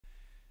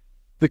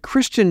The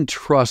Christian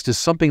trust is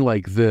something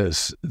like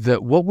this,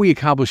 that what we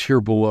accomplish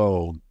here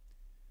below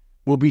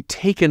will be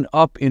taken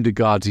up into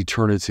God's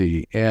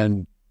eternity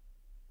and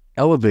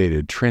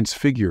elevated,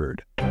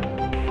 transfigured.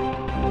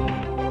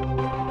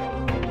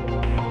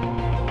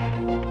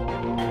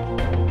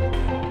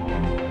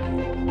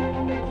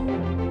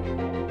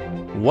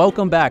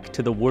 Welcome back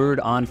to the Word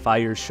on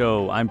Fire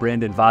show. I'm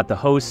Brandon Vogt, the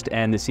host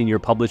and the senior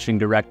publishing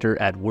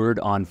director at Word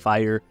on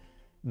Fire.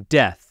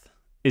 Death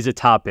is a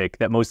topic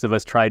that most of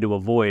us try to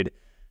avoid.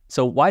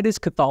 So why does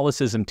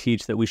Catholicism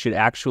teach that we should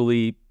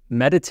actually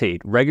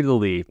meditate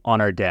regularly on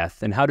our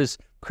death? And how does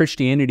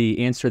Christianity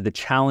answer the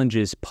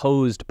challenges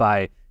posed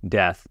by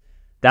death?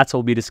 That's what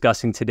we'll be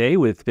discussing today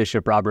with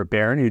Bishop Robert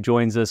Barron, who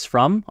joins us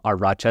from our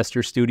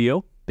Rochester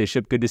studio.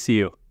 Bishop, good to see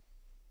you.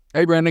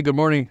 Hey, Brandon, good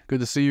morning. Good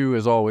to see you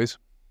as always.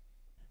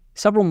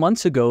 Several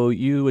months ago,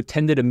 you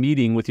attended a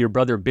meeting with your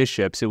brother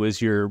bishops. It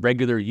was your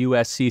regular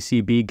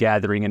USCCB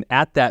gathering, and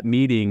at that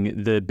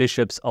meeting, the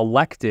bishops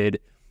elected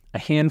a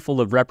handful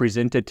of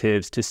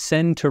representatives to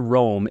send to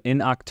Rome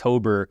in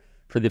October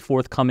for the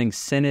forthcoming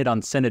Synod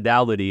on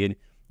Synodality, and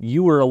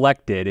you were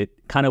elected. It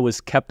kind of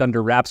was kept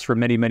under wraps for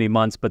many, many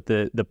months, but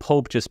the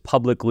Pope just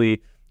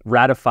publicly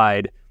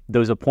ratified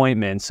those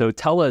appointments. So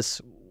tell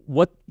us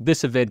what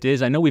this event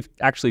is. I know we've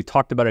actually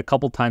talked about it a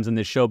couple times on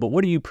this show, but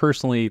what are you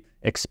personally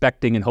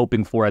expecting and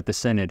hoping for at the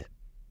Synod?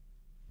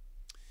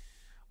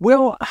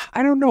 Well,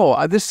 I don't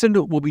know. This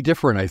synod will be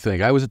different, I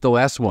think. I was at the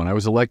last one. I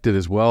was elected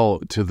as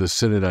well to the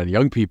Synod on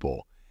Young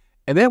People.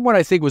 And that one,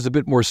 I think, was a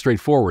bit more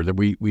straightforward. That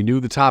we knew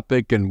the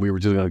topic, and we were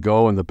just going to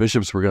go, and the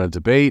bishops were going to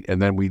debate, and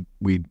then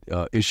we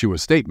issue a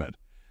statement.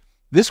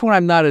 This one,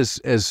 I'm not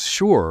as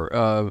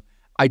sure.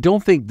 I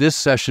don't think this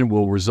session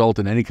will result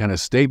in any kind of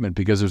statement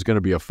because there's going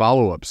to be a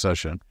follow-up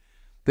session.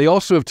 They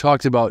also have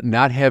talked about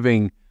not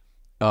having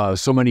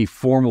so many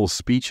formal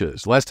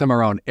speeches. Last time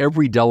around,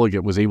 every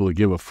delegate was able to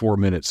give a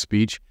 4-minute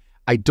speech.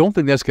 I don't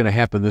think that's going to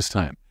happen this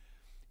time.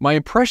 My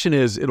impression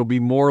is it'll be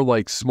more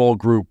like small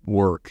group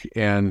work.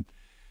 And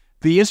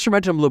the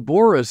Instrumentum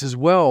Laboris as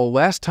well,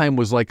 last time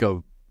was like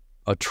a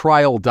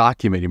trial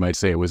document, you might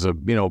say. It was a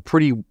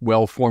pretty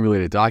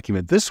well-formulated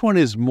document. This one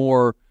is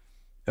more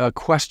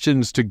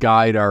questions to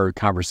guide our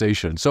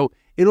conversation. So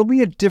it'll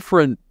be a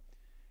different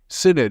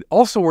synod.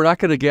 Also, we're not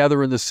going to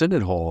gather in the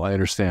synod hall, I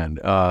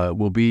understand.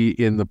 We'll be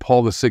in the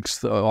Paul VI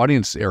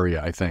audience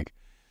area, I think.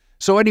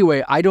 So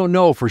anyway, I don't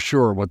know for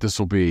sure what this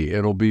will be.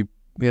 It'll be,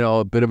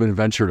 a bit of an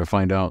adventure to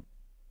find out.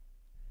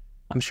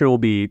 I'm sure we'll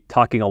be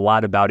talking a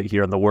lot about it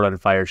here on the Word on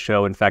Fire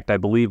show. In fact, I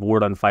believe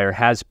Word on Fire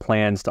has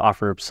plans to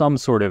offer some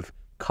sort of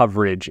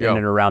coverage in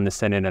and around the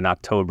synod in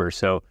October.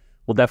 So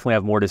we'll definitely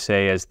have more to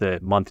say as the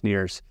month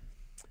nears.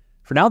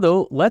 For now,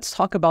 though, let's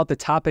talk about the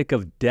topic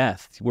of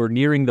death. We're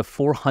nearing the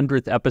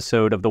 400th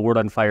episode of the Word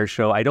on Fire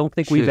show. I don't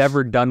think we've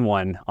ever done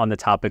one on the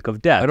topic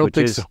of death, which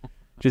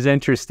is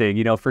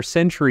interesting. For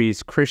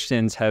centuries,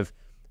 Christians have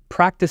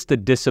practiced a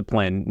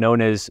discipline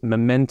known as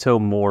Memento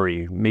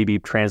Mori, maybe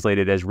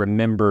translated as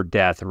remember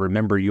death or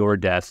remember your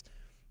death.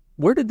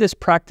 Where did this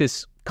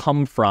practice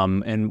come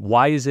from, and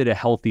why is it a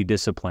healthy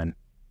discipline?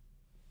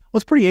 Well,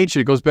 it's pretty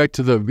ancient. It goes back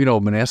to the,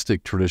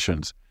 monastic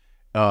traditions.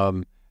 I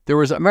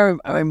remember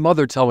my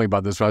mother telling me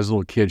about this when I was a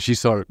little kid. She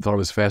thought it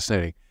was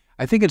fascinating.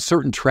 I think in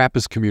certain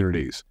Trappist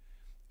communities,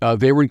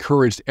 they were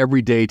encouraged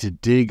every day to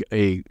dig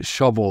a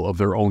shovel of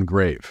their own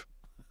grave.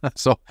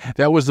 So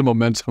that was the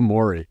Memento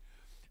Mori.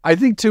 I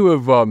think, too,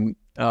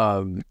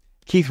 of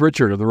Keith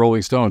Richards of the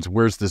Rolling Stones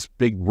wears this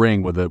big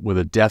ring with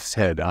a death's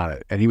head on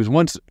it. And he was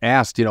once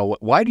asked,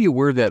 why do you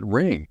wear that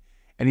ring?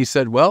 And he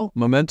said, well,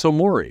 Memento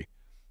Mori.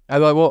 I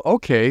thought, well,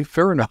 okay,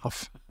 fair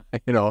enough.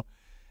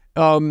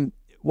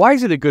 Why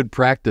is it a good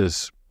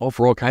practice? Well,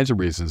 for all kinds of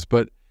reasons,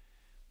 but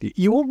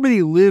you won't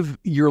really live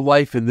your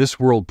life in this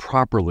world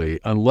properly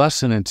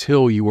unless and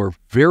until you are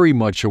very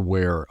much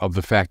aware of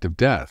the fact of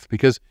death.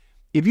 Because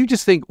if you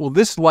just think, well,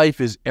 this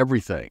life is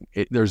everything,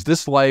 there's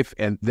this life,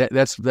 and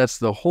that's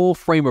the whole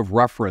frame of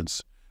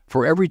reference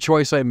for every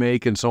choice I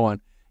make and so on,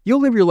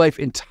 you'll live your life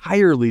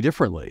entirely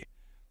differently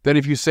than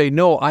if you say,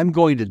 no, I'm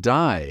going to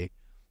die.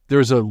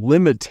 There's a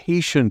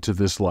limitation to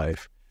this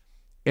life.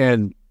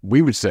 And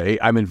we would say,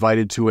 I'm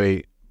invited to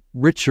a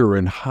richer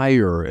and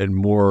higher and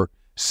more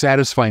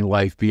satisfying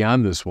life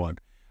beyond this one.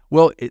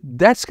 Well,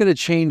 that's going to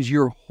change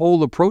your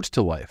whole approach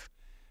to life.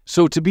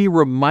 So to be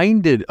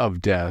reminded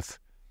of death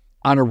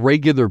on a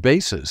regular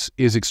basis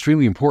is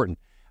extremely important.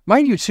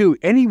 Mind you, too,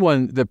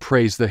 anyone that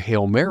prays the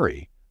Hail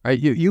Mary, right?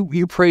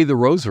 You pray the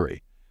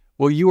Rosary.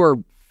 Well, you are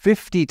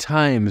 50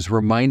 times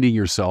reminding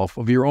yourself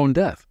of your own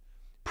death.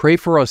 Pray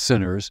for us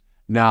sinners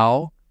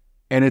now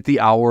and at the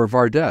hour of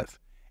our death.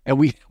 And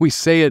we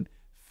say it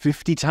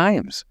 50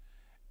 times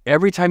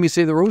every time you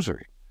say the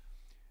Rosary.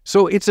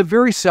 So it's a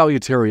very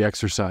salutary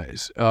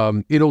exercise.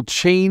 It'll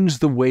change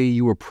the way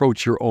you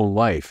approach your own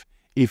life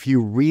if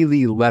you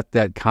really let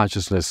that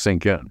consciousness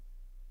sink in.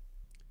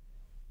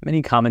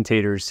 Many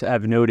commentators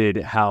have noted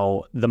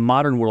how the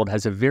modern world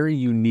has a very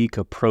unique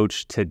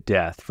approach to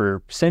death.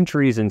 For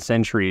centuries and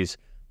centuries,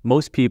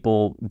 most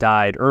people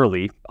died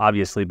early,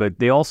 obviously, but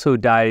they also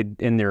died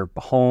in their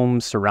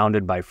homes,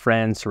 surrounded by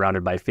friends,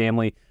 surrounded by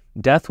family.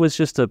 Death was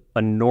just a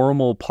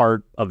normal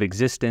part of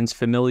existence,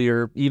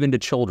 familiar even to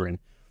children.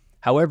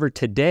 However,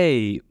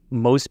 today,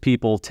 most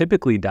people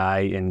typically die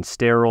in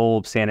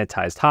sterile,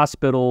 sanitized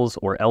hospitals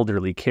or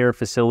elderly care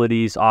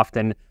facilities,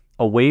 often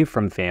away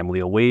from family,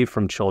 away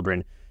from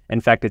children. In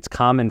fact, it's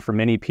common for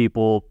many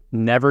people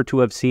never to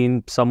have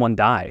seen someone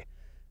die.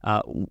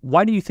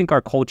 Why do you think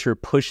our culture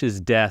pushes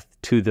death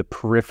to the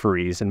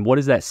peripheries, and what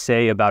does that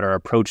say about our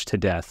approach to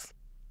death?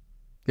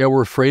 Yeah,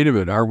 we're afraid of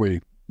it, aren't we?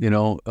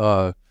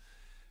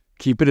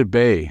 Keep it at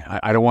bay.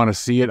 I don't want to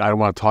see it. I don't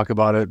want to talk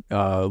about it.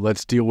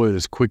 Let's deal with it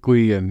as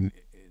quickly and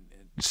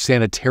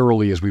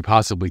sanitarily as we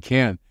possibly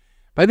can.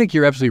 But I think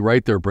you're absolutely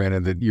right there,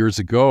 Brandon, that years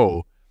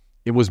ago,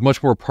 it was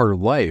much more part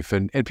of life.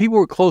 And people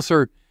were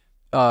closer,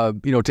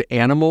 to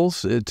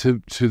animals,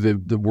 to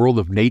the world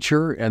of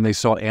nature, and they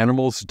saw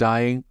animals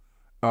dying.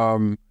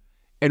 And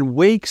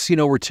wakes,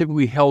 were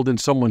typically held in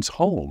someone's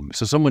home.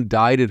 So someone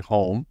died at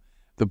home.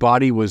 The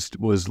body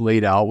was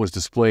laid out, was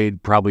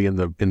displayed probably in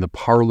the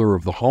parlor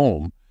of the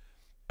home.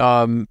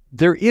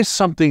 There is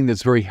something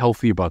that's very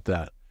healthy about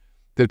that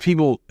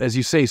people, as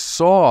you say,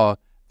 saw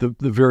the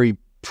very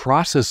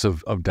process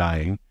of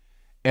dying,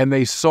 and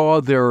they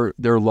saw their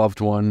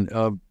loved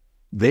one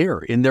there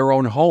in their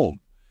own home.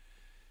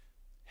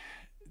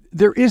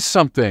 There is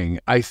something,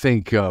 I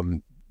think,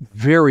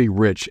 very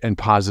rich and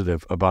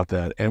positive about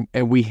that,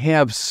 and we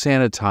have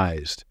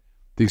sanitized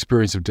the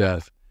experience of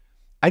death.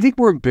 I think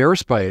we're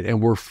embarrassed by it,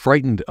 and we're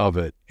frightened of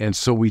it, and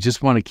so we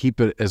just want to keep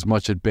it as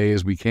much at bay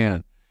as we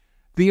can.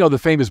 The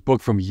famous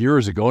book from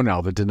years ago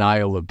now, The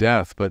Denial of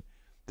Death, but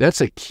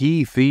that's a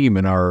key theme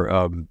in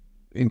our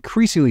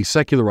increasingly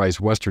secularized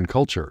Western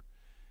culture.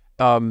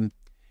 Did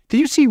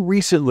you see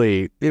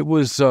recently, it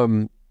was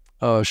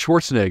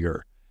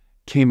Schwarzenegger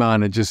came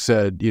on and just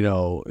said,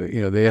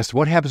 they asked,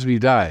 what happens when you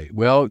die?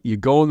 Well, you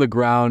go in the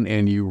ground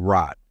and you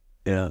rot.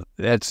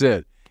 That's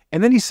it.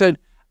 And then he said,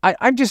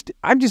 I'm just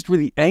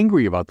really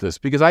angry about this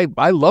because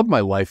I love my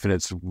life and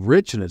it's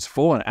rich and it's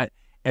full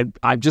and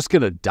I'm just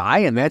going to die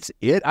and that's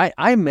it.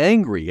 I'm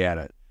angry at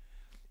it.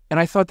 And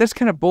I thought that's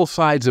kind of both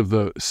sides of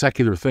the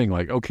secular thing.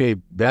 Like, okay,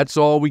 that's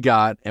all we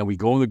got and we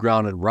go in the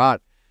ground and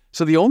rot.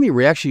 So the only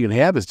reaction you can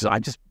have is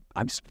I'm just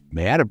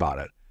mad about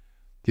it.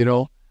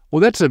 Well,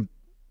 that's a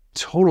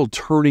total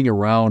turning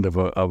around of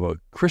a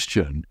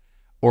Christian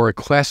or a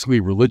classically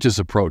religious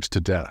approach to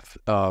death.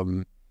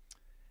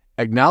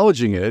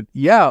 Acknowledging it,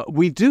 yeah,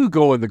 we do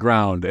go in the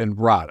ground and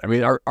rot. I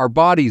mean, our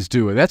bodies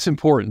do, and that's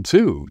important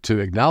too, to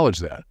acknowledge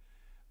that.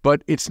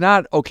 But it's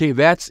not, okay,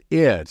 that's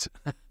it.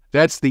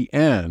 That's the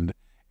end.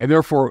 And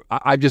therefore,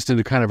 I'm just in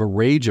a kind of a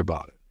rage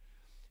about it.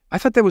 I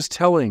thought that was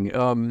telling.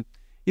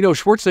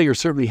 Schwarzenegger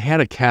certainly had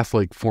a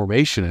Catholic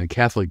formation and a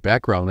Catholic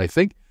background. And I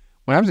think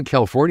when I was in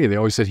California, they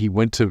always said he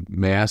went to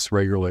Mass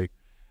regularly.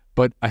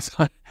 But I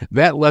thought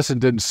that lesson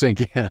didn't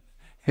sink in,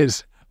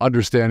 his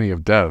understanding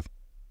of death.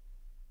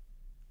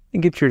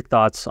 And get your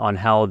thoughts on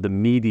how the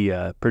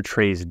media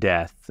portrays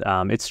death.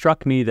 It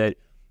struck me that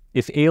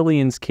if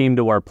aliens came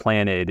to our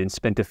planet and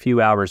spent a few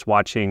hours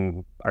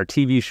watching our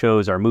TV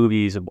shows, our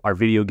movies, our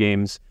video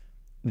games,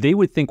 they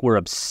would think we're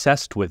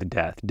obsessed with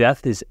death.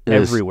 Death is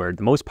everywhere.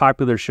 The most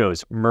popular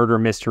shows, murder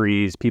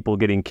mysteries, people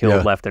getting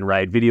killed left and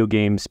right, video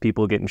games,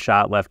 people getting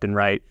shot left and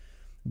right.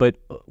 But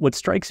what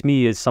strikes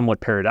me as somewhat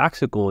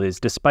paradoxical is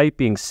despite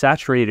being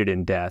saturated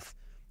in death,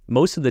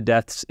 most of the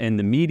deaths in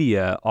the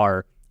media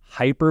are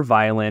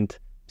hyper-violent,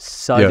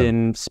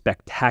 sudden,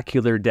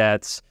 spectacular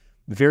deaths.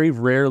 Very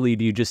rarely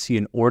do you just see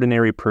an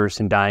ordinary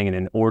person dying in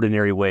an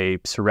ordinary way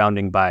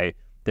surrounding by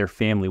their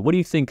family. What do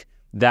you think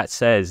that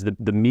says,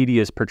 the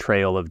media's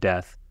portrayal of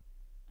death?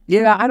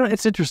 Yeah,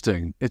 it's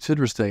interesting. It's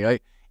interesting.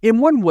 In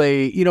one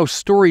way,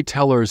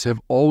 storytellers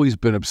have always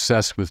been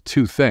obsessed with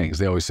two things.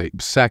 They always say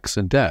sex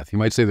and death. You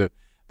might say the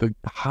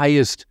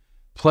highest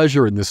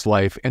pleasure in this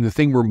life and the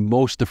thing we're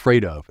most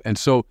afraid of. And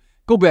so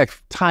go back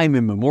time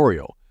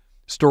immemorial.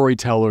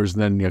 Storytellers,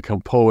 and then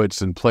come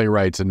poets and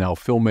playwrights and now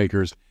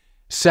filmmakers.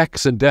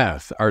 Sex and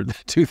death are the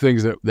two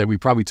things that we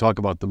probably talk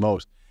about the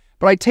most.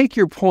 But I take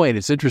your point.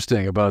 It's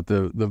interesting about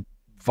the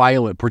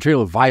violent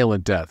portrayal of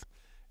violent death.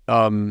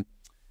 I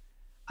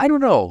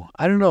don't know.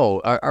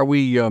 Are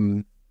we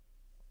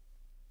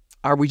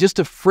just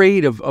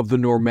afraid of the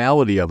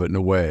normality of it in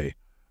a way?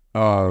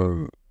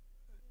 That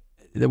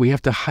we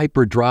have to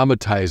hyper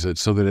dramatize it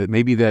so that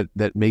maybe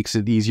that makes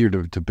it easier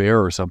to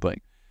bear or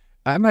something.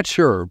 I'm not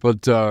sure,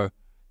 but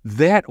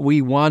that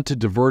we want to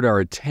divert our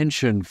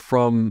attention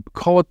from,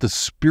 call it the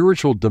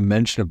spiritual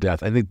dimension of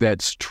death. I think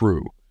that's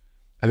true.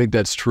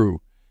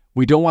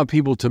 We don't want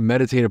people to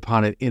meditate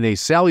upon it in a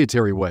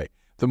salutary way.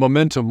 The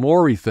Memento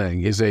Mori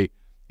thing is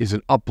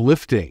an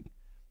uplifting.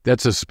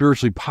 That's a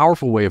spiritually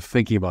powerful way of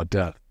thinking about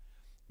death,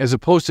 as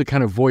opposed to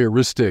kind of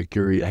voyeuristic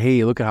or,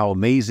 hey, look at how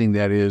amazing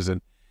that is.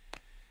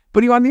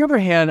 But on the other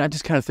hand, I'm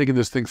just kind of thinking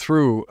this thing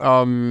through.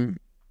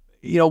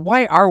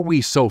 Why are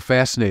we so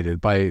fascinated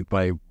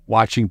by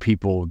watching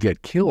people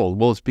get killed?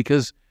 Well, it's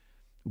because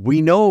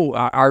we know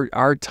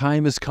our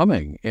time is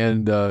coming,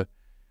 and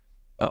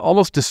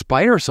almost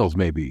despite ourselves,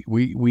 maybe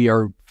we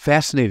are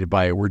fascinated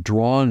by it. We're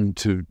drawn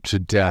to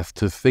death,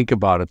 to think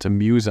about it, to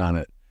muse on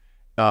it.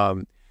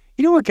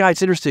 You know what, guy?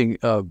 It's interesting,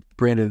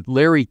 Brandon.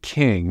 Larry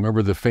King,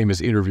 remember the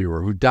famous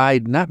interviewer who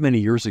died not many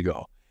years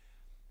ago?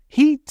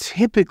 He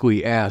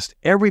typically asked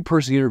every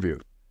person he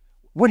interviewed,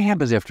 "What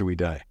happens after we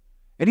die?"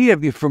 And he'd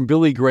have, from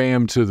Billy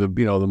Graham to the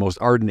most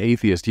ardent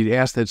atheist, he'd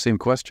ask that same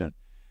question.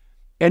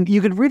 And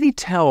you could really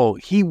tell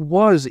he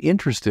was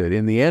interested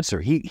in the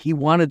answer. He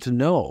wanted to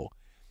know.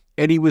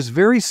 And he was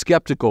very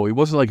skeptical. He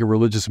wasn't like a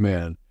religious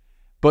man.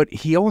 But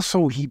he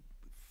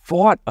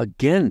fought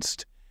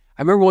against.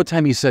 I remember one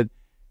time he said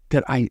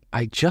that I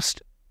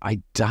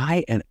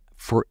die and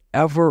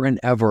forever and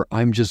ever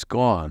I'm just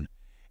gone.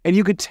 And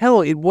you could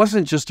tell it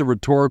wasn't just a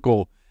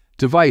rhetorical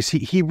device.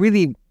 He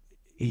really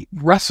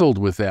wrestled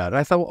with that. And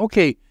I thought, well,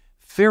 okay,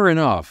 fair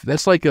enough.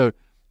 That's like a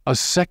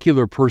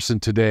secular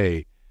person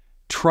today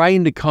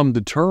trying to come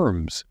to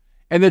terms.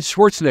 And then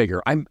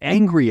Schwarzenegger, I'm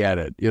angry at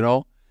it,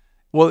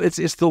 Well,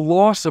 it's the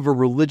loss of a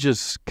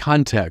religious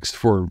context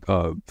for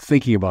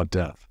thinking about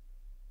death.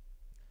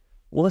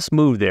 Well, let's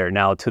move there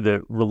now to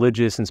the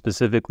religious and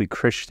specifically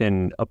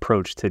Christian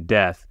approach to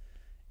death.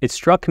 It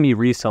struck me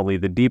recently,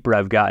 the deeper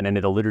I've gotten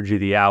into the Liturgy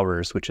of the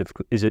Hours, which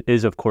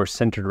is of course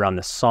centered around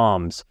the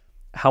Psalms,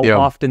 how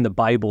often the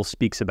Bible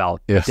speaks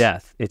about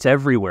death. It's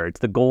everywhere. It's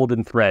the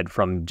golden thread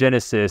from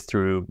Genesis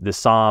through the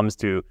Psalms,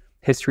 through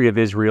history of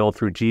Israel,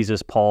 through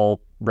Jesus,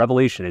 Paul,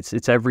 Revelation.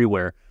 It's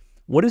everywhere.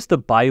 What is the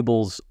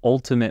Bible's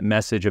ultimate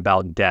message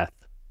about death?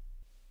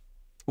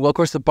 Well, of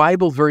course, the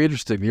Bible's very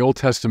interesting. The Old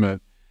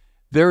Testament,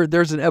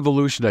 there's an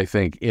evolution, I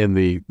think, in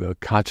the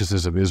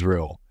consciousness of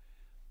Israel.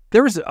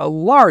 There is a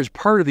large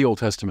part of the Old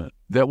Testament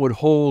that would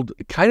hold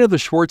kind of the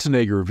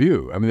Schwarzenegger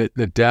view. I mean,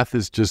 that death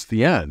is just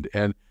the end.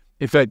 And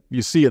in fact,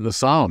 you see it in the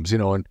Psalms,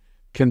 and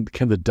can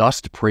the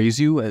dust praise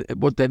you?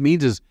 What that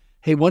means is,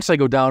 hey, once I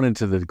go down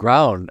into the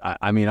ground,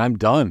 I'm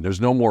done.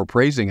 There's no more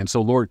praising. And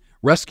so, Lord,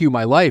 rescue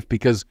my life,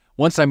 because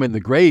once I'm in the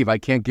grave, I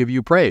can't give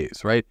you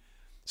praise, right?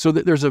 So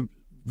there's a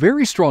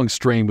very strong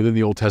strain within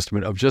the Old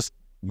Testament of just,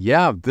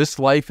 this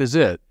life is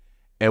it.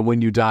 And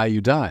when you die,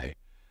 you die.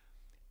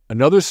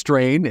 Another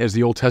strain, as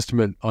the Old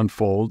Testament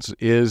unfolds,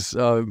 is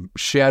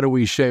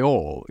shadowy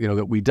Sheol,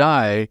 that we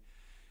die.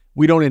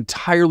 We don't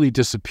entirely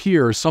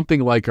disappear.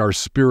 Something like our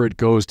spirit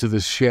goes to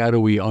this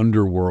shadowy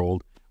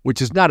underworld,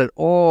 which is not at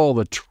all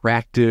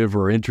attractive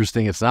or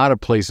interesting. It's not a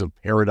place of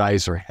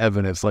paradise or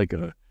heaven. It's like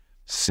a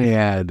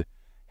sad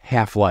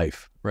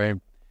half-life, right?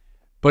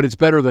 But it's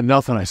better than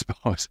nothing, I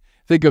suppose.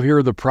 Think of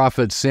here the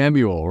prophet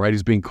Samuel, right?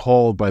 He's being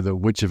called by the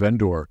witch of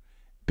Endor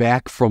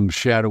back from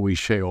shadowy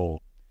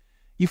Sheol.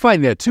 You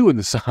find that too in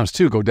the Psalms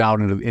too, go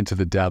down into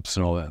the depths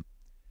and all that.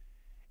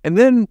 And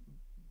then,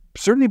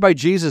 certainly by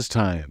Jesus'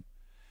 time,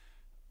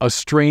 a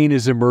strain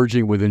is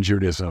emerging within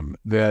Judaism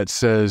that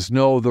says,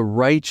 no, the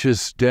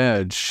righteous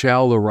dead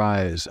shall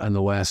arise on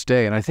the last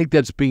day. And I think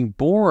that's being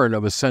born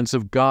of a sense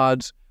of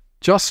God's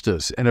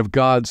justice and of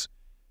God's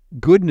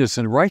goodness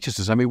and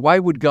righteousness. I mean, why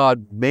would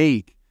God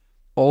make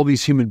all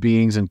these human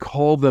beings and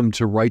call them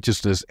to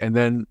righteousness and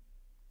then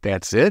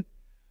that's it?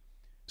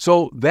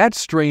 So that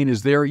strain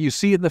is there. You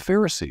see it in the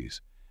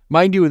Pharisees.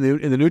 Mind you, in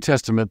the New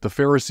Testament, the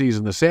Pharisees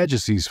and the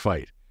Sadducees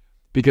fight,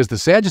 because the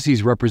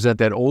Sadducees represent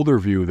that older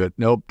view that,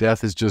 nope,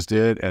 death is just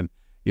it, and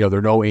there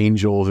are no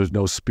angels, there's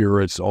no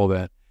spirits, all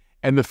that.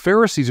 And the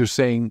Pharisees are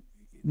saying,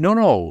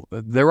 no,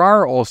 there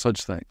are all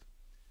such things.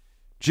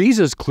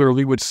 Jesus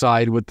clearly would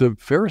side with the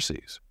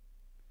Pharisees.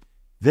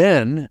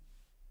 Then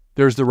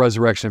there's the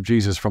resurrection of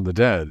Jesus from the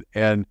dead.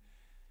 And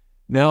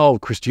now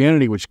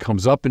Christianity, which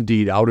comes up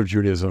indeed out of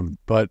Judaism,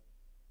 but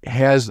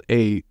has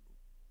a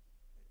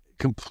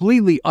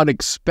completely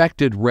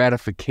unexpected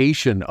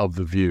ratification of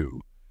the view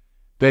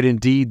that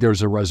indeed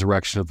there's a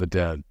resurrection of the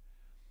dead.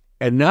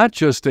 And not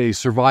just a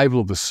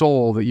survival of the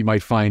soul that you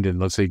might find in,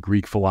 let's say,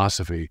 Greek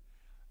philosophy,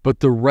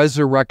 but the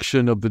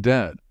resurrection of the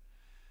dead.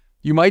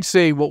 You might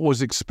say what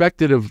was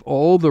expected of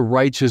all the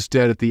righteous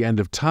dead at the end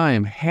of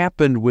time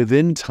happened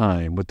within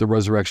time with the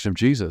resurrection of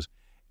Jesus.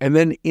 And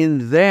then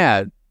in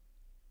that,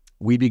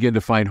 we begin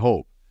to find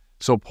hope.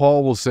 So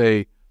Paul will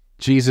say,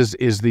 Jesus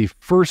is the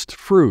first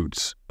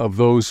fruits of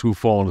those who've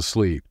fallen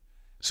asleep.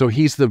 So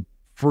he's the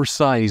first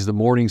sign, he's the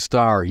morning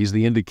star, he's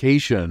the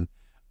indication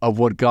of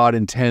what God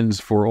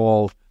intends for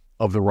all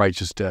of the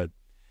righteous dead.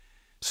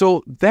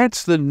 So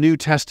that's the New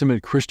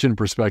Testament Christian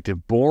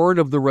perspective, born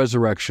of the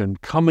resurrection,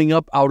 coming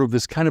up out of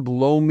this kind of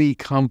loamy,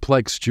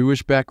 complex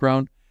Jewish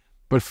background,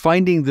 but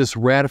finding this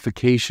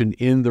ratification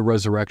in the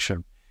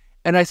resurrection.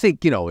 And I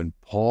think, in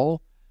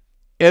Paul,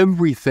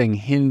 everything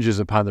hinges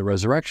upon the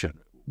resurrection.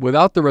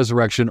 Without the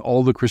resurrection,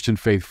 all the Christian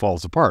faith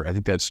falls apart. I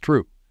think that's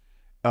true.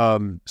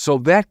 So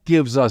that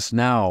gives us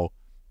now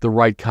the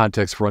right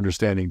context for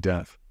understanding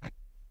death.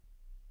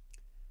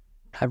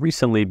 I've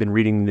recently been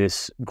reading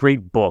this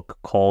great book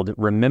called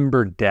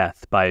Remember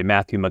Death by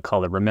Matthew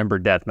McCullough, Remember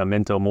Death,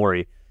 Memento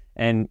Mori.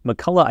 And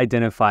McCullough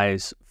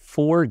identifies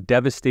 4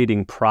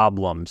 devastating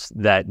problems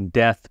that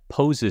death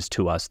poses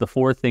to us, the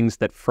 4 things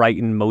that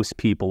frighten most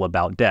people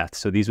about death.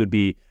 So these would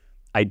be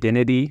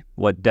identity,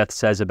 what death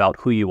says about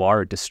who you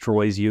are, it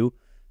destroys you.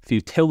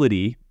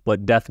 Futility,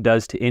 what death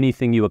does to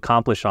anything you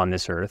accomplish on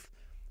this earth.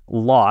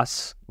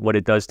 Loss, what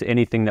it does to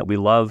anything that we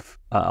love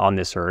on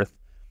this earth.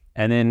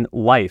 And then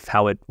life,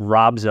 how it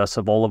robs us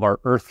of all of our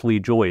earthly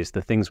joys,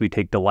 the things we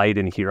take delight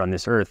in here on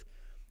this earth.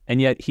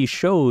 And yet he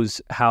shows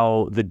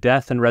how the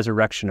death and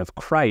resurrection of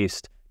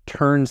Christ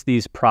turns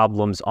these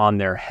problems on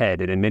their head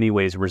and in many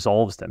ways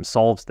resolves them,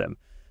 solves them.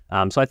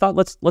 So I thought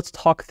let's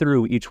talk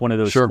through each one of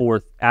those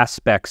 4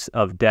 aspects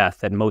of death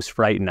that most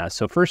frighten us.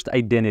 So first,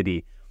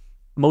 identity.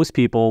 Most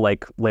people,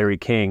 like Larry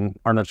King,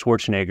 Arnold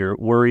Schwarzenegger,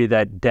 worry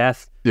that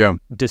death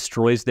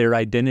destroys their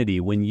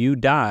identity. When you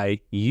die,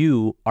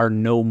 you are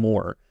no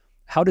more.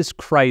 How does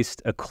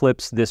Christ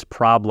eclipse this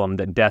problem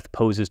that death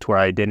poses to our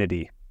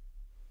identity?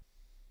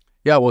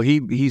 Yeah, well,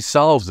 he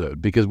solves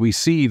it because we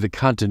see the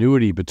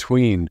continuity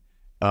between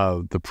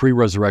the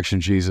pre-resurrection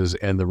Jesus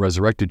and the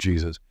resurrected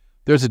Jesus.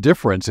 There's a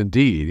difference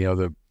indeed.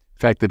 The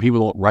fact that people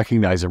don't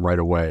recognize him right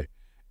away.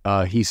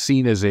 He's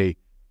seen as a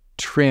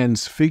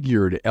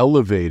transfigured,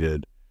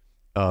 elevated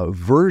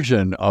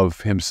version of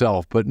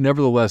himself, but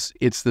nevertheless,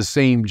 it's the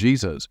same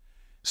Jesus.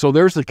 So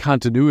there's the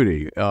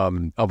continuity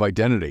of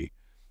identity.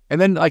 And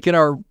then, like in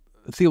our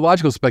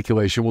theological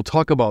speculation, we'll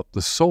talk about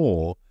the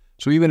soul.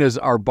 So even as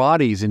our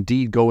bodies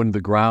indeed go into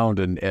the ground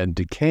and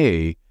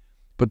decay,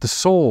 but the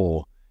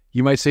soul,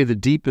 you might say the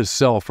deepest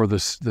self or the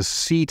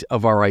seat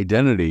of our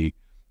identity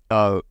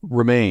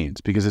remains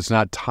because it's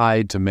not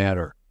tied to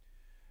matter.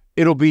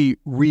 It'll be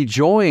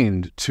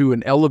rejoined to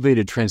an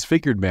elevated,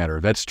 transfigured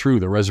matter. That's true,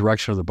 the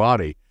resurrection of the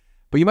body.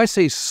 But you might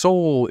say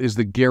soul is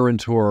the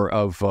guarantor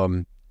of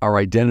our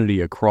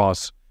identity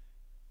across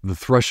the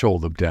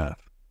threshold of death.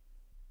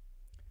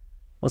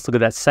 Let's look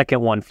at that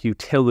second one,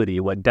 futility,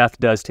 what death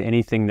does to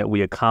anything that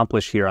we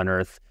accomplish here on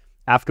earth.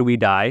 After we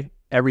die,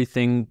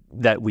 everything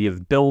that we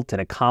have built and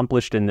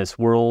accomplished in this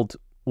world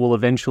will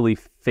eventually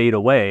fade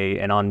away,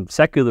 and on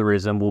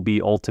secularism will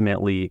be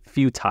ultimately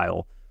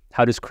futile.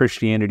 How does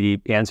Christianity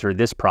answer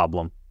this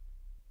problem?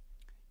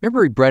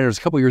 Remember, Brandon, it was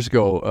a couple of years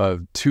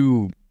ago,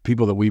 2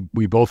 people that we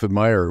both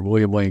admire,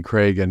 William Lane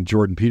Craig and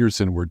Jordan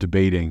Peterson, were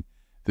debating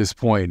this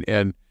point.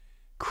 And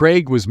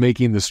Craig was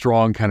making the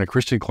strong kind of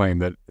Christian claim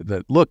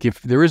that look,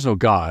 if there is no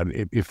God,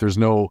 if there's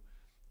no,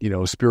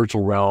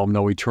 spiritual realm,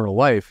 no eternal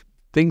life,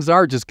 things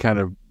are just kind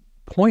of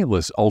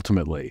pointless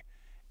ultimately.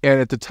 And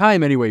at the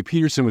time, anyway,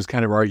 Peterson was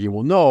kind of arguing,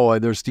 well, no, you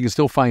can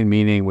still find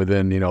meaning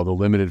within, the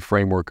limited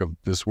framework of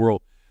this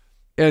world.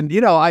 And,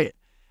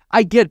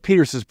 I get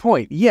Peterson's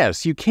point.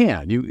 Yes, you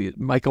can.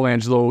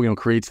 Michelangelo,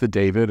 creates the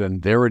David,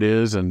 and there it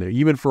is. And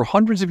even for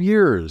hundreds of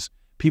years,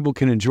 people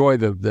can enjoy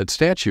that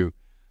statue.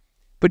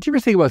 But do you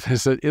ever think about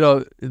this? That,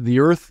 the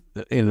earth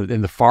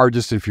in the far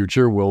distant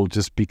future will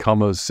just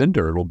become a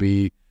cinder. It'll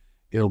be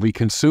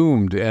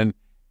consumed, and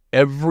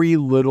every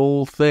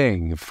little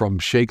thing from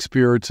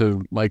Shakespeare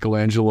to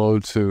Michelangelo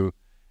to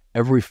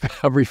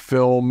every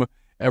film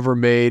ever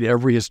made,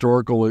 every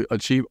historical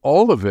achievement,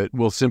 all of it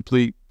will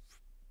simply,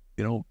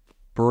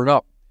 burn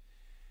up.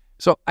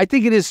 So I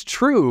think it is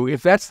true.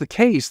 If that's the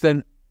case,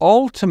 then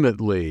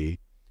ultimately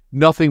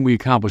nothing we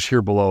accomplish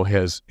here below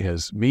has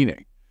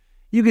meaning.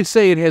 You could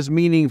say it has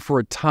meaning for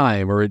a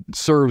time, or it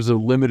serves a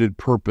limited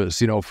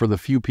purpose, for the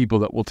few people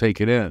that will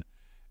take it in.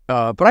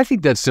 But I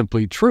think that's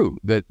simply true,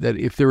 that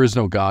if there is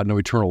no God, no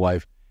eternal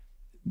life,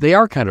 they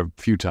are kind of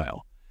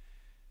futile.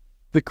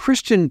 The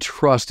Christian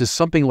trust is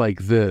something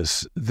like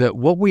this, that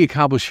what we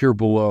accomplish here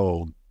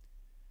below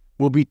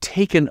will be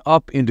taken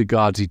up into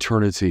God's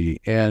eternity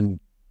and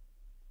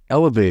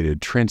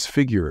elevated,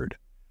 transfigured,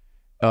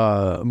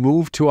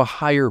 moved to a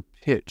higher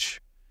pitch.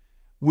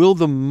 Will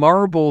the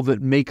marble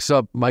that makes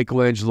up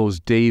Michelangelo's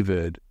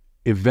David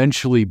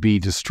eventually be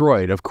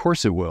destroyed? Of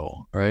course it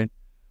will, right?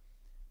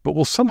 But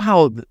will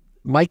somehow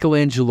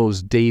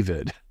Michelangelo's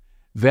David,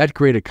 that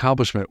great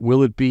accomplishment,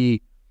 will it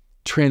be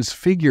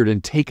transfigured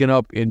and taken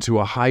up into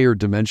a higher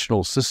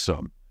dimensional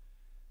system?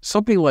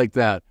 Something like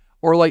that.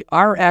 Or like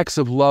our acts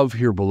of love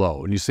here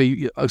below. And you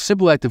say a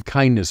simple act of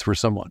kindness for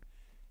someone.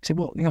 You say,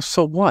 well,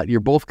 so what? You're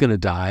both going to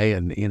die,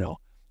 and,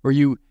 or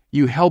you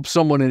help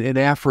someone in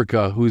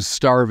Africa who's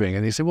starving,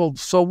 and they say, well,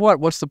 so what?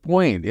 What's the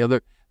point?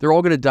 They're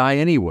all going to die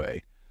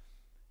anyway.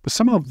 But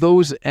somehow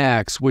those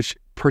acts, which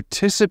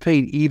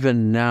participate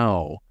even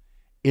now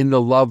in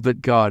the love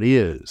that God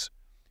is,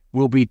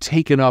 will be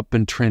taken up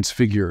and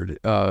transfigured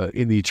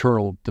in the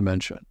eternal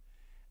dimension.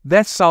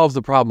 That solves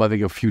the problem, I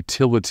think, of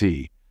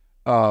futility.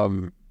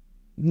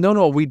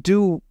 No, we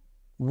do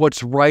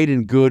what's right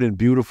and good and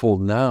beautiful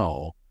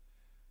now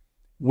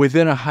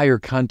within a higher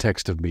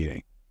context of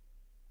meaning.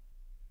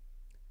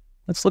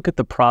 Let's look at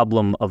the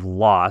problem of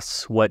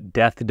loss, what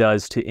death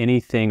does to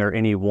anything or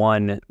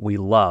anyone we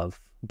love.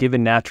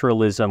 Given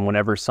naturalism,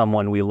 whenever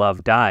someone we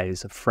love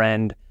dies, a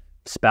friend,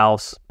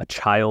 spouse, a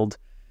child,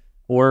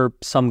 or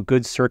some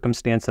good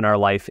circumstance in our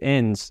life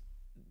ends,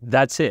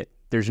 that's it.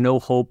 There's no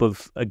hope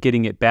of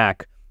getting it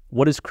back.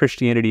 What does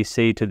Christianity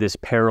say to this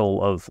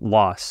peril of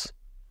loss?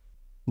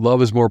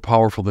 Love is more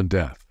powerful than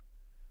death.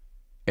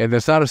 And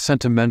that's not a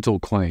sentimental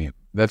claim.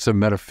 That's a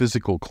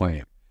metaphysical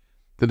claim.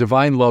 The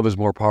divine love is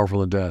more powerful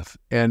than death.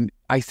 And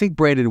I think,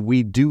 Brandon,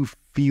 we do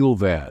feel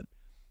that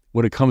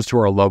when it comes to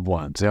our loved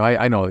ones. And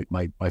I know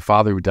my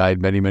father, who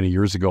died many, many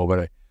years ago,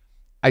 but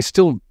I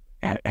still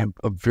have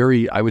a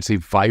very, I would say,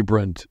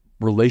 vibrant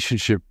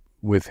relationship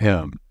with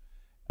him.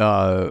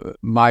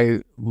 My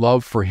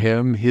love for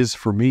him, his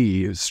for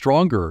me, is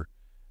stronger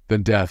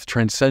than death,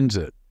 transcends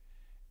it.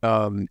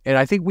 And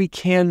I think we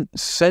can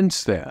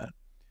sense that.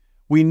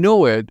 We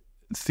know it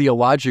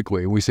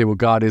theologically. We say, well,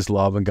 God is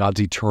love and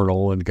God's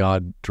eternal and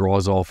God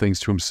draws all things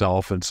to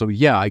himself. And so,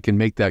 yeah, I can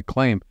make that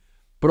claim.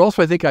 But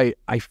also I think I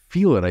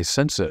feel it, I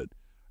sense it,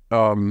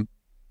 that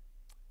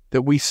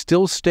we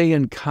still stay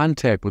in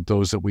contact with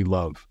those that we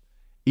love,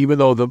 even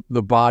though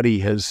the body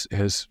has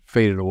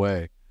faded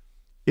away.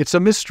 It's a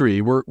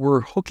mystery.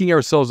 We're hooking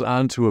ourselves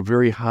onto a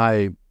very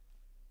high,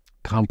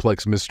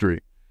 complex mystery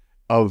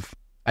of,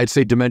 I'd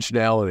say,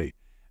 dimensionality.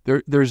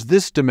 There's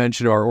this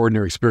dimension of our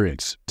ordinary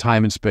experience,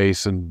 time and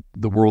space and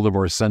the world of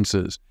our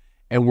senses,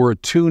 and we're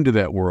attuned to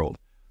that world.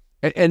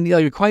 And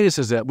Aquinas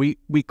says that we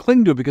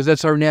cling to it because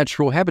that's our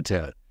natural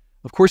habitat.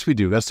 Of course we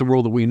do. That's the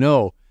world that we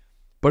know.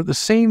 But at the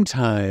same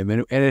time,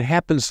 and it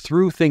happens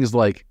through things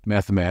like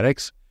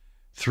mathematics,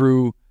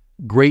 through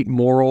great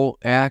moral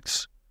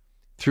acts,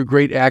 through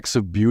great acts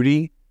of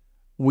beauty,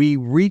 we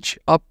reach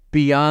up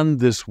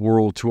beyond this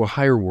world to a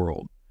higher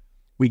world.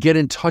 We get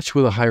in touch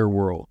with a higher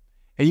world.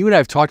 And you and I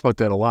have talked about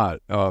that a lot.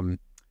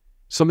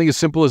 Something as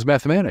simple as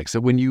mathematics,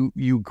 that when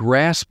you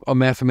grasp a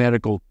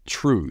mathematical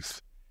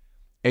truth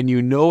and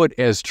you know it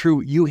as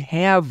true, you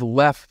have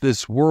left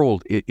this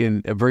world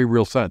in a very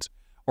real sense.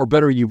 Or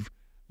better, you've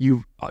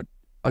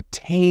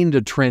attained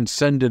a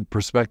transcendent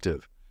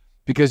perspective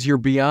because you're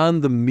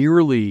beyond the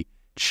merely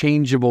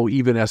changeable,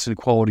 evanescent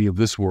quality of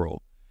this world.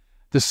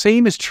 The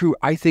same is true,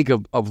 I think,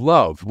 of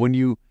love. When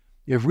you've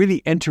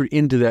really entered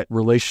into that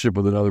relationship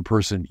with another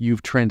person,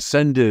 you've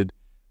transcended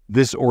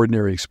this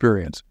ordinary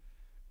experience.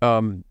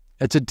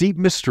 It's a deep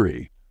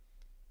mystery,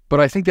 but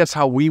I think that's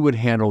how we would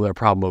handle that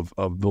problem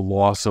of the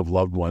loss of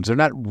loved ones. They're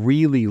not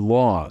really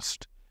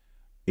lost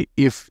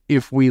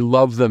if we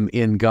love them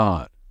in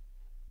God.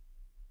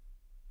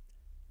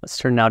 Let's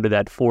turn now to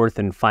that fourth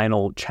and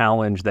final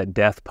challenge that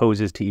death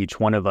poses to each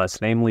one of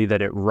us, namely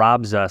that it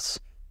robs us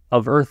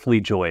of earthly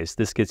joys.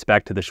 This gets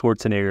back to the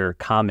Schwarzenegger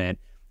comment.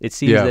 It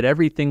seems that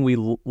everything we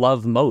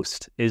love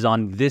most is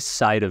on this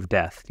side of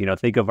death.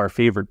 Think of our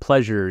favorite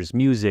pleasures,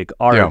 music,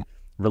 art,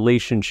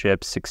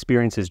 relationships,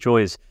 experiences,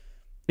 joys.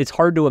 It's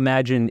hard to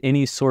imagine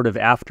any sort of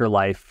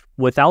afterlife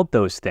without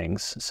those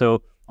things.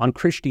 So on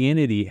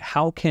Christianity,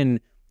 how can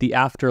the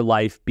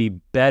afterlife be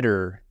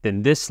better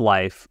than this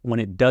life when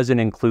it doesn't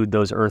include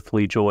those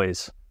earthly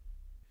joys?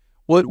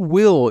 Well, it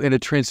will in a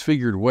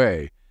transfigured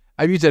way.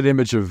 I've used that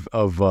image of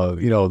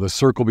the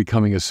circle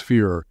becoming a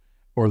sphere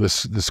or the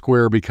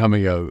square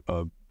becoming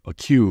a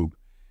cube.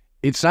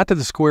 It's not that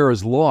the square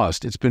is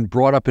lost. It's been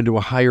brought up into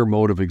a higher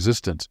mode of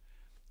existence.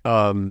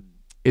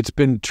 It's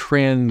been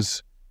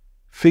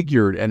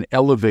transfigured and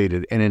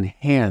elevated and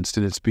enhanced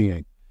in its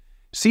being.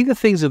 See the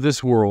things of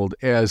this world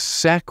as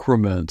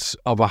sacraments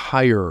of a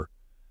higher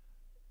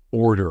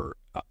order,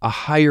 a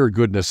higher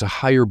goodness, a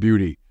higher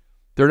beauty.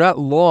 They're not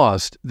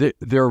lost,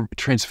 they're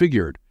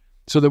transfigured.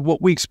 So that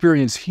what we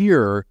experience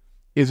here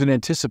is an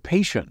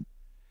anticipation.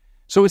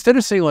 So instead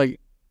of saying like,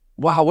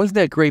 wow, wasn't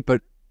that great,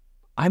 but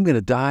I'm going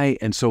to die,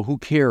 and so who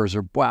cares?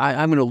 Or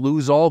I'm going to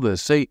lose all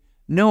this. Say,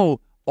 no,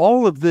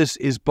 all of this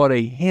is but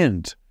a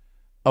hint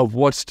of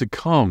what's to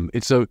come.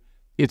 It's a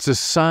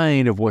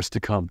sign of what's to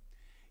come.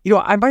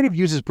 I might have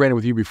used this, Brandon,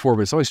 with you before,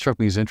 but it's always struck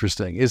me as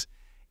interesting, is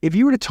if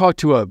you were to talk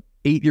to a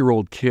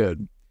 8-year-old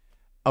kid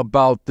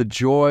about the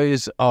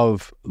joys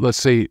of, let's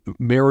say,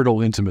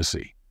 marital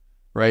intimacy,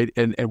 right?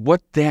 And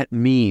what that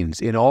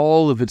means in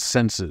all of its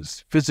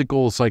senses,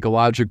 physical,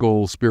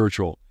 psychological,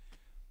 spiritual,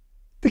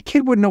 the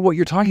kid wouldn't know what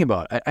you're talking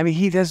about. I mean,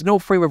 he has no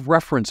frame of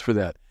reference for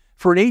that.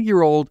 For an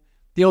 8-year-old,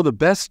 the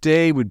best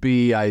day would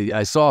be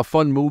I saw a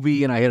fun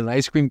movie and I had an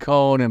ice cream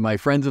cone and my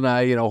friends and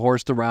I,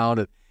 horsed around.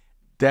 And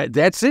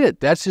that's it.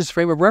 That's his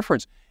frame of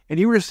reference. And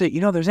you were to say,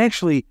 there's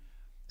actually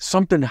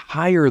something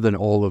higher than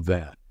all of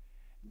that.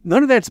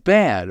 None of that's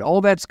bad.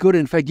 All that's good.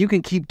 In fact, you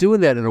can keep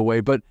doing that in a way,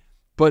 but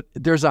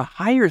there's a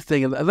higher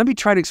thing. And let me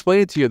try to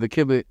explain it to you. The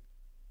kid would,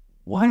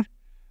 what?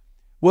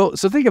 Well,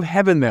 so think of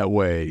heaven that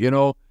way.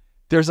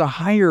 There's a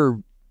higher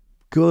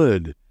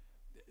good,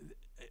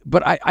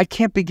 but I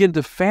can't begin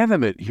to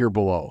fathom it here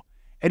below.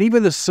 And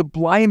even the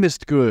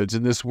sublimest goods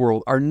in this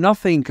world are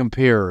nothing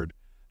compared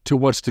to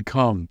what's to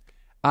come.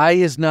 Eye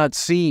is not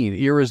seen,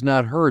 ear is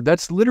not heard.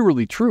 That's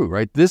literally true,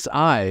 right? This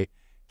eye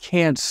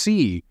can't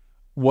see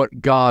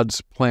what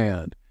God's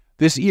planned.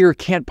 This ear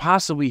can't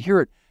possibly hear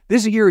it.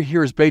 This ear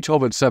hears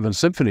Beethoven's Seventh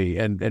Symphony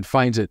and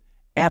finds it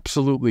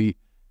absolutely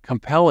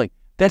compelling.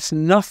 That's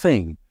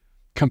nothing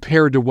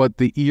compared to what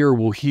the ear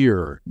will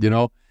hear,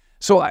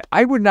 So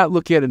I would not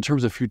look at it in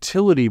terms of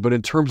futility, but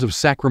in terms of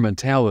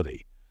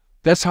sacramentality.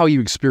 That's how you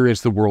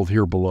experience the world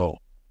here below.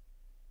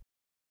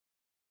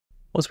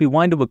 Well, as we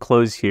wind to a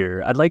close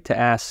here, I'd like to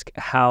ask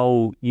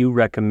how you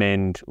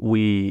recommend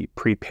we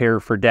prepare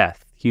for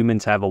death.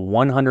 Humans have a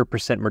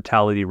 100%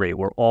 mortality rate.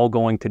 We're all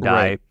going to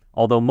die, Right.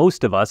 although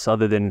most of us,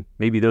 other than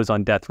maybe those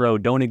on death row,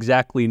 don't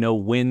exactly know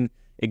when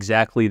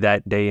exactly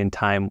that day and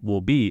time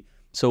will be.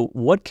 So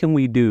what can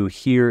we do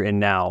here and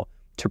now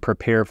to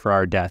prepare for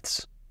our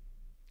deaths?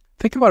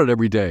 Think about it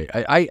every day.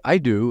 I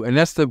do, and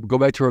that's go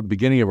back to our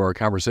beginning of our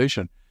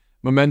conversation.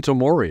 Memento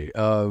Mori.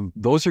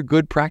 Those are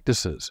good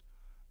practices.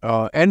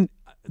 And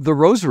the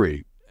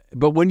rosary.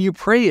 But when you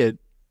pray it,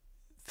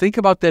 think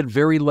about that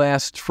very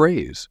last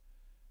phrase.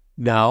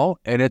 Now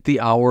and at the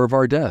hour of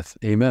our death.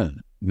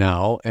 Amen.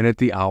 Now and at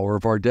the hour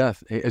of our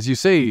death. As you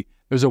say,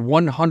 there's a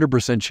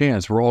 100%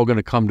 chance we're all going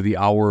to come to the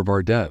hour of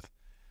our death.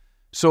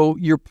 So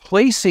you're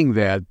placing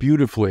that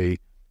beautifully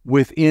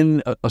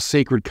within a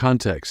sacred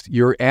context.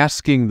 You're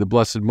asking the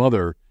Blessed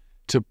Mother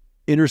to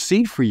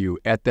intercede for you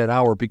at that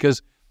hour,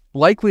 because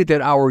likely at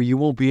that hour you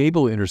won't be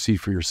able to intercede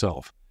for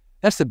yourself.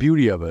 That's the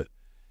beauty of it.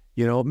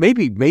 You know,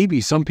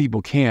 maybe some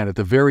people can at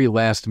the very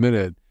last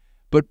minute,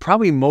 but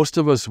probably most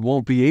of us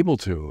won't be able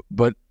to.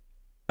 But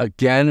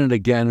again and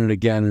again and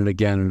again and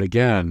again and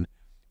again,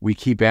 we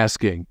keep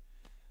asking.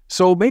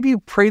 So maybe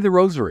pray the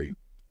rosary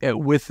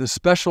with a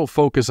special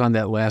focus on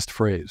that last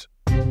phrase.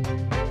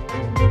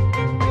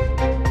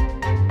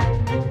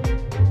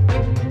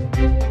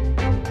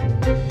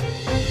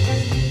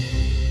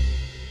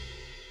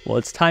 Well,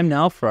 it's time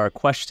now for our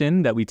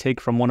question that we take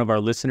from one of our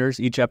listeners.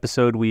 Each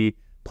episode, we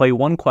play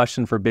one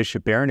question for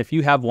Bishop Barron. If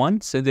you have one,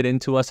 send it in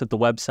to us at the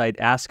website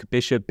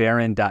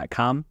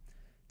askbishopbarron.com.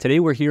 Today,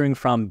 we're hearing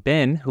from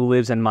Ben, who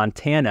lives in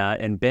Montana,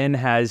 and Ben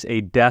has a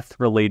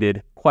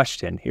death-related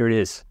question. Here it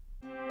is.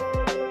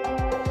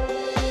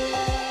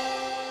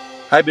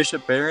 Hi,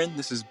 Bishop Barron.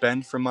 This is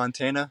Ben from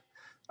Montana.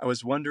 I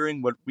was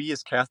wondering what we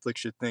as Catholics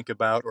should think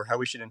about or how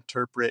we should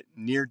interpret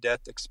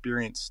near-death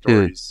experience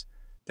stories.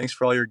 Thanks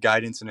for all your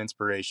guidance and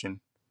inspiration.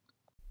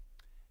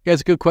 Yeah,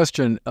 it's a good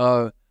question.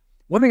 One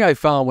thing I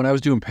found when I was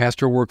doing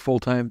pastoral work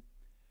full-time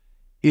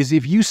is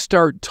if you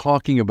start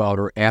talking about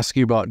or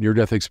asking about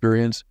near-death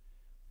experience,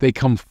 they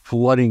come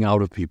flooding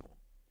out of people.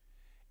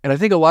 And I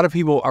think a lot of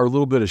people are a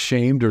little bit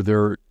ashamed, or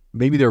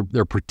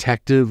they're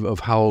protective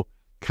of how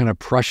kind of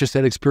precious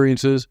that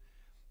experience is,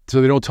 so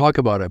they don't talk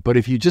about it. But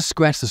if you just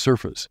scratch the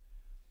surface,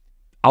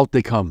 out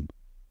they come.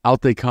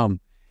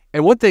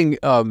 And one thing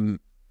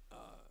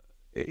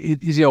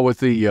is, with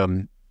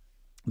the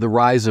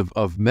rise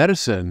of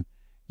medicine,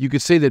 you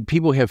could say that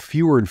people have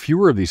fewer and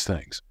fewer of these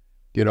things,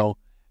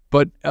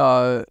 But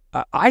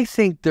I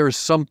think there's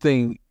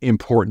something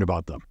important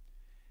about them.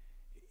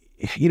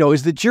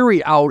 Is the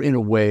jury out in a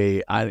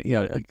way,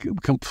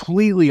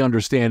 completely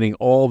understanding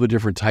all the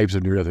different types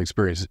of near-death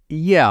experiences?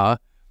 Yeah.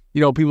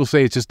 People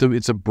say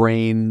it's a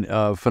brain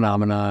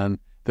phenomenon.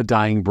 The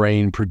dying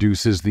brain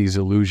produces these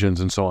illusions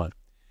and so on.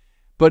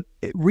 But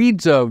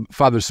read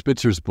Father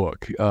Spitzer's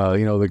book,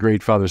 the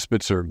great Father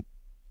Spitzer,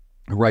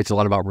 who writes a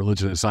lot about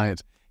religion and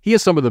science. He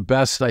has some of the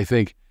best, I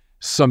think,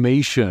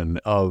 summation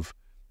of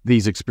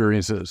these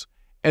experiences.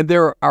 And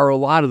there are a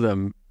lot of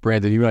them,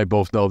 Brandon, you and I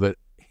both know that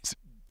it's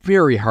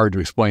very hard to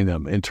explain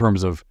them in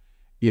terms of,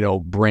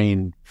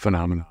 brain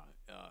phenomena.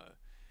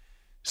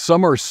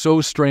 Some are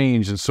so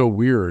strange and so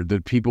weird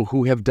that people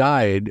who have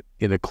died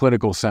in a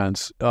clinical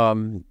sense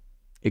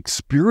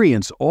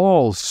experience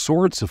all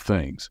sorts of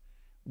things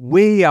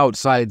way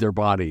outside their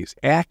bodies,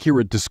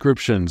 accurate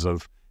descriptions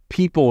of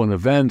people and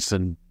events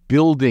and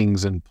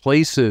buildings and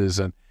places,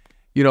 and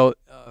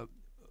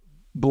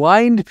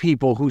blind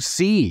people who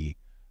see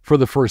for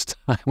the first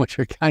time, which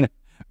are kind of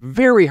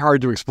very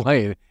hard to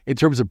explain in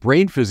terms of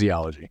brain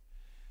physiology.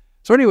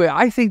 So anyway,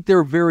 I think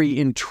they're very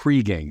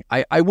intriguing.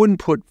 I wouldn't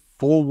put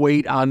full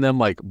weight on them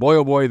like, boy,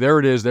 oh boy, there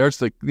it is. There's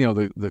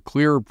the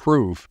clear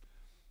proof.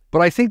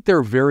 But I think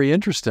they're very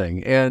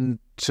interesting. And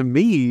to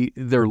me,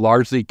 they're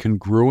largely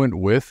congruent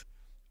with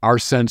our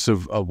sense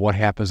of what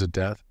happens at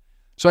death.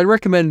 So I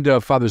recommend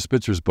Father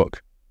Spitzer's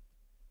book.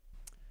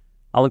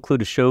 I'll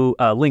include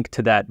a link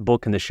to that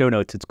book in the show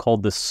notes. It's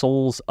called The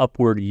Soul's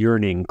Upward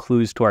Yearning,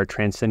 Clues to Our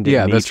Transcendent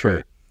Nature. That's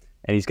right.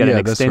 And he's got an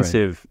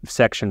extensive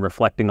section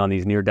reflecting on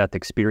these near-death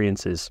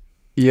experiences.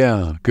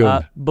 Yeah,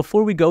 good.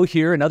 Before we go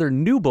here, another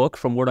new book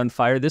from Word on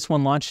Fire. This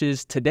one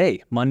launches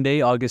today,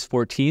 Monday, August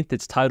 14th.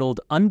 It's titled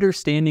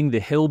Understanding the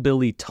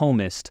Hillbilly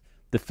Thomist,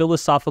 The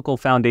Philosophical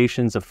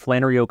Foundations of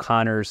Flannery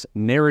O'Connor's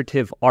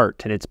Narrative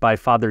Art. And it's by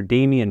Father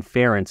Damian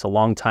Ference, a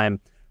longtime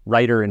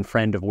writer and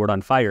friend of Word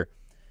on Fire.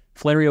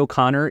 Flannery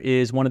O'Connor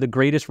is one of the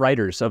greatest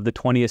writers of the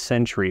 20th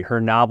century.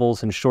 Her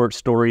novels and short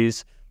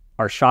stories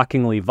are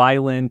shockingly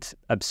violent,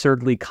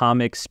 absurdly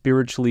comic,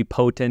 spiritually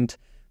potent.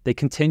 They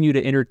continue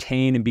to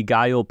entertain and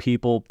beguile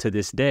people to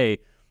this day.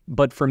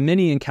 But for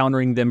many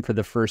encountering them for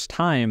the first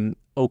time,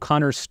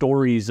 O'Connor's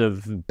stories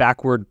of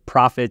backward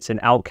prophets and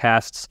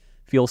outcasts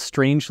feel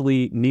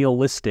strangely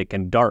nihilistic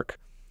and dark.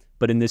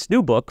 But in this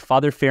new book,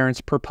 Father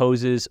Ference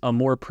proposes a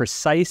more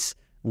precise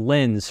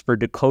lens for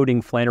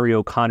decoding Flannery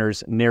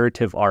O'Connor's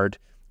narrative art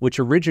which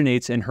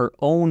originates in her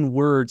own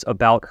words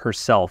about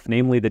herself,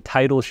 namely the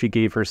title she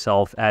gave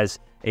herself as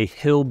a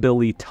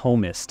Hillbilly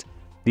Thomist.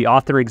 The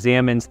author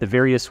examines the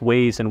various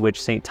ways in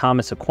which St.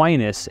 Thomas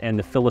Aquinas and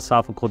the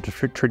philosophical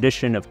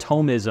tradition of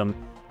Thomism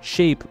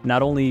shape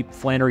not only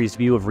Flannery's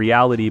view of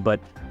reality,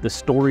 but the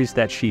stories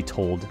that she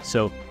told.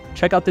 So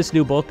check out this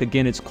new book.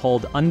 Again, it's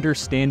called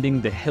Understanding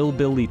the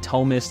Hillbilly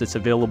Thomist. It's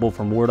available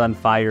from Word on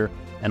Fire,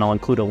 and I'll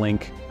include a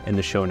link in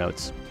the show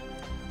notes.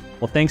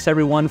 Well, thanks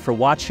everyone for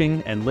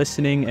watching and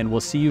listening, and we'll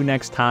see you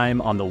next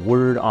time on the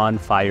Word on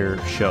Fire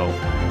show.